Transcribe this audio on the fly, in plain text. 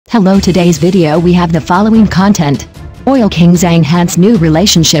Hello, today's video we have the following content. Oil king Zhang Han's new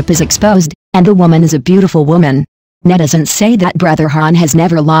relationship is exposed, and the woman is a beautiful woman. Netizens say that brother Han has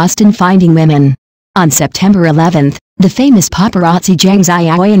never lost in finding women. On September 11th, the famous paparazzi Jiang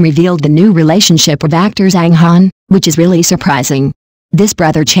Xiaoyan revealed the new relationship of actor Zhang Han, which is really surprising. This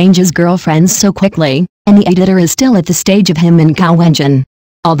brother changes girlfriends so quickly, and the editor is still at the stage of him and Gao Wenjun.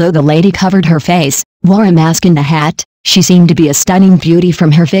 Although the lady covered her face, wore a mask and a hat, she seemed to be a stunning beauty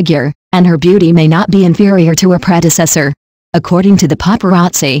from her figure, and her beauty may not be inferior to her predecessor. According to the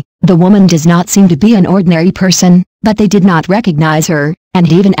paparazzi, the woman does not seem to be an ordinary person, but they did not recognize her,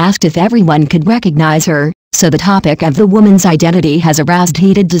 and even asked if everyone could recognize her, so the topic of the woman's identity has aroused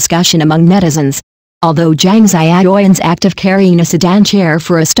heated discussion among netizens. Although Jiang Xiaoyan's act of carrying a sedan chair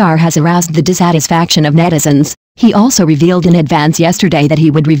for a star has aroused the dissatisfaction of netizens, he also revealed in advance yesterday that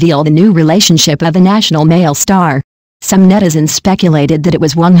he would reveal the new relationship of a national male star. Some netizens speculated that it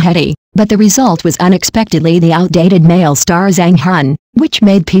was Wang Hedi, but the result was unexpectedly the outdated male star Zhang Han, which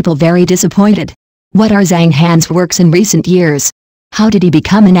made people very disappointed. What are Zhang Han's works in recent years? How did he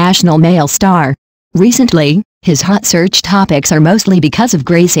become a national male star? Recently, his hot search topics are mostly because of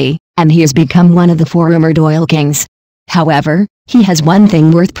Greasy, and he has become one of the four rumored oil kings. However, he has one thing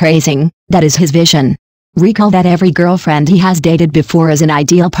worth praising, that is his vision. Recall that every girlfriend he has dated before is an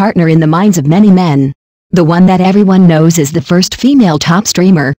ideal partner in the minds of many men. The one that everyone knows is the first female top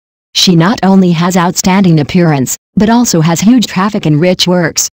streamer. She not only has outstanding appearance, but also has huge traffic and rich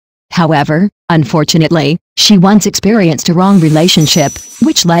works. However, unfortunately, she once experienced a wrong relationship,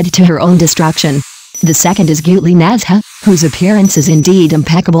 which led to her own destruction. The second is Guli Nazha, whose appearance is indeed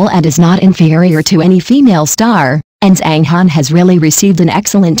impeccable and is not inferior to any female star, and Zhang Han has really received an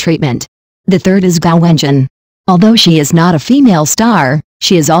excellent treatment. The third is Gao Wenjun. Although she is not a female star,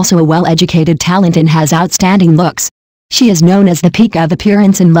 she is also a well-educated talent and has outstanding looks. She is known as the peak of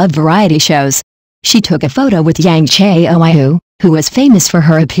appearance in love variety shows. She took a photo with Yang Xiaoyan, who is famous for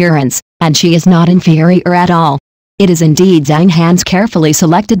her appearance, and she is not inferior at all. It is indeed Zhang Han's carefully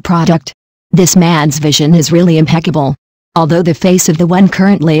selected product. This man's vision is really impeccable. Although the face of the one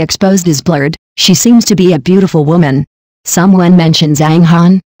currently exposed is blurred, she seems to be a beautiful woman. Someone mentioned Zhang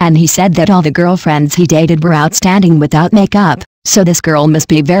Han, and he said that all the girlfriends he dated were outstanding without makeup, so this girl must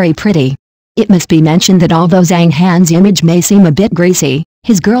be very pretty. It must be mentioned that although Zhang Han's image may seem a bit greasy,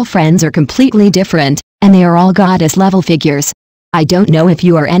 his girlfriends are completely different, and they are all goddess-level figures. I don't know if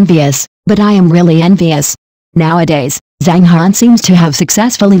you are envious, but I am really envious. Nowadays, Zhang Han seems to have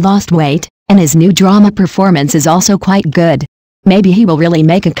successfully lost weight, and his new drama performance is also quite good. Maybe he will really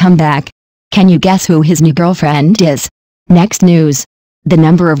make a comeback. Can you guess who his new girlfriend is? Next news. The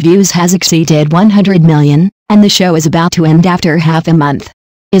number of views has exceeded 100 million, and the show is about to end after half a month.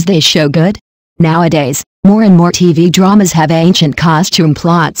 Is this show good? Nowadays, more and more TV dramas have ancient costume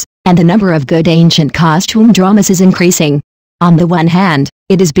plots, and the number of good ancient costume dramas is increasing. On the one hand,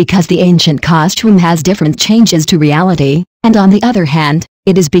 it is because the ancient costume has different changes to reality, and on the other hand,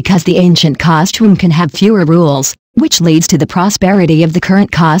 it is because the ancient costume can have fewer rules, which leads to the prosperity of the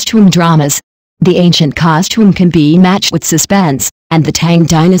current costume dramas. The ancient costume can be matched with suspense, and the Tang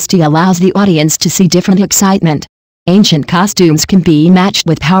dynasty allows the audience to see different excitement. Ancient costumes can be matched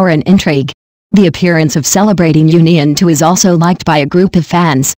with power and intrigue. The appearance of celebrating Union 2 is also liked by a group of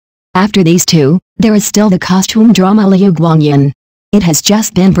fans. After these two, there is still the costume drama Liu Guangyan. It has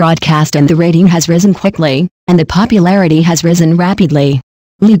just been broadcast and the rating has risen quickly, and the popularity has risen rapidly.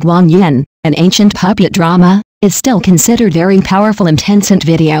 Liu Guangyan, an ancient puppet drama, is still considered very powerful and tencent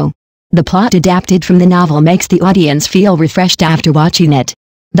video. The plot adapted from the novel makes the audience feel refreshed after watching it.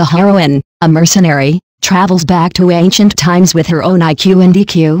 The heroine, a mercenary, travels back to ancient times with her own IQ and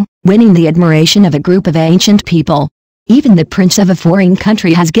EQ, winning the admiration of a group of ancient people. Even the prince of a foreign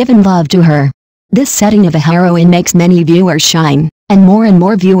country has given love to her. This setting of a heroine makes many viewers shine, and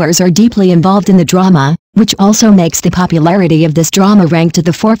more viewers are deeply involved in the drama, which also makes the popularity of this drama rank to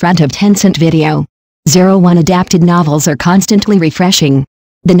the forefront of Tencent Video. 01 adapted novels are constantly refreshing.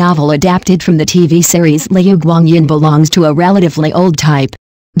 The novel adapted from the TV series Liu Guangyan belongs to a relatively old type.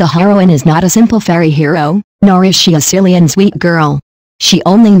 The heroine is not a simple fairy hero, nor is she a silly and sweet girl. She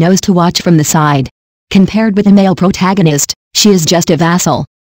only knows to watch from the side. Compared with the male protagonist, she is just a vassal.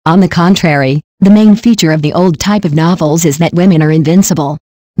 On the contrary, the main feature of the old type of novels is that women are invincible.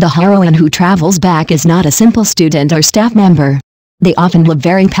 The heroine who travels back is not a simple student or staff member. They often have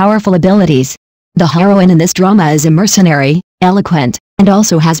very powerful abilities. The heroine in this drama is a mercenary, eloquent, and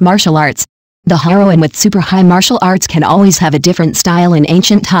also has martial arts. The heroine with super high martial arts can always have a different style in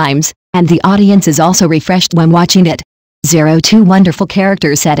ancient times, and the audience is also refreshed when watching it. 02 Wonderful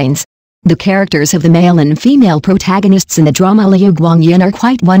character settings. The characters of the male and female protagonists in the drama Liu Guangyin are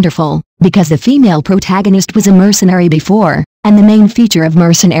quite wonderful, because the female protagonist was a mercenary before, and the main feature of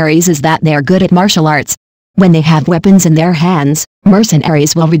mercenaries is that they are good at martial arts. When they have weapons in their hands,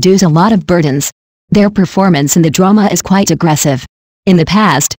 mercenaries will reduce a lot of burdens. Their performance in the drama is quite aggressive. In the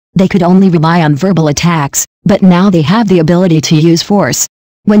past, they could only rely on verbal attacks, but now they have the ability to use force.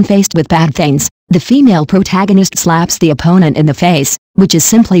 When faced with bad things, the female protagonist slaps the opponent in the face, which is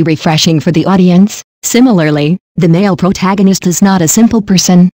simply refreshing for the audience. Similarly, the male protagonist is not a simple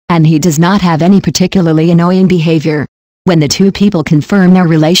person, and he does not have any particularly annoying behavior. When the two people confirm their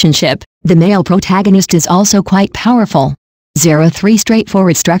relationship, the male protagonist is also quite powerful. 03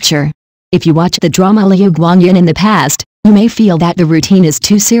 Straightforward structure. If you watch the drama Liu Guangyin in the past, you may feel that the routine is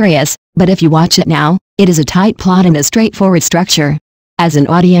too serious, but if you watch it now, it is a tight plot and a straightforward structure. As an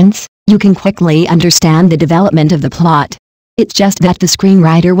audience, you can quickly understand the development of the plot. It's just that the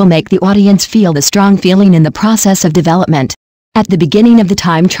screenwriter will make the audience feel the strong feeling in the process of development. At the beginning of the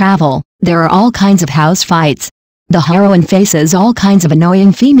time travel, there are all kinds of house fights. The heroine faces all kinds of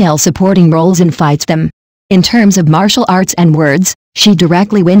annoying female supporting roles and fights them. In terms of martial arts and words, she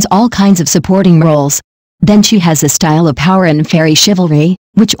directly wins all kinds of supporting roles. Then she has a style of power and fairy chivalry,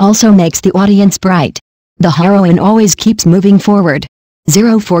 which also makes the audience bright. The heroine always keeps moving forward.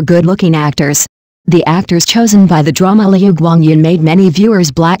 04 Good-looking actors. The actors chosen by the drama Liu Guangyin made many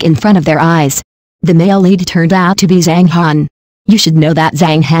viewers black in front of their eyes. The male lead turned out to be Zhang Han. You should know that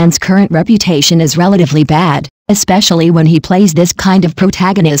Zhang Han's current reputation is relatively bad, especially when he plays this kind of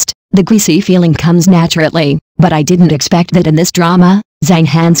protagonist. The greasy feeling comes naturally, but I didn't expect that in this drama. Zhang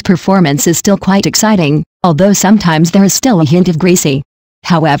Han's performance is still quite exciting, although sometimes there is still a hint of greasy.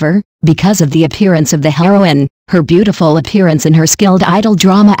 However, because of the appearance of the heroine, her beautiful appearance and her skilled idol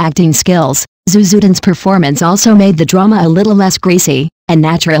drama acting skills, Zhu Zudan's performance also made the drama a little less greasy, and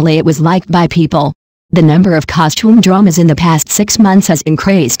naturally it was liked by people. The number of costume dramas in the past 6 months has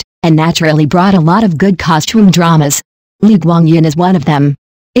increased, and naturally brought a lot of good costume dramas. Liu Guangyin is one of them.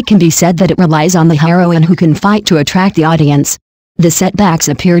 It can be said that it relies on the heroine who can fight to attract the audience. The setbacks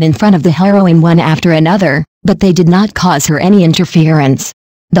appeared in front of the heroine one after another, but they did not cause her any interference.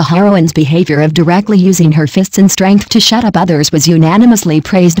 The heroine's behavior of directly using her fists and strength to shut up others was unanimously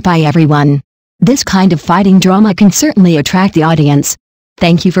praised by everyone. This kind of fighting drama can certainly attract the audience.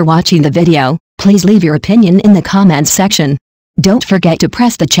 Thank you for watching the video. Please leave your opinion in the comments section. Don't forget to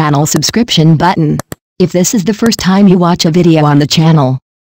press the channel subscription button. If this is the first time you watch a video on the channel,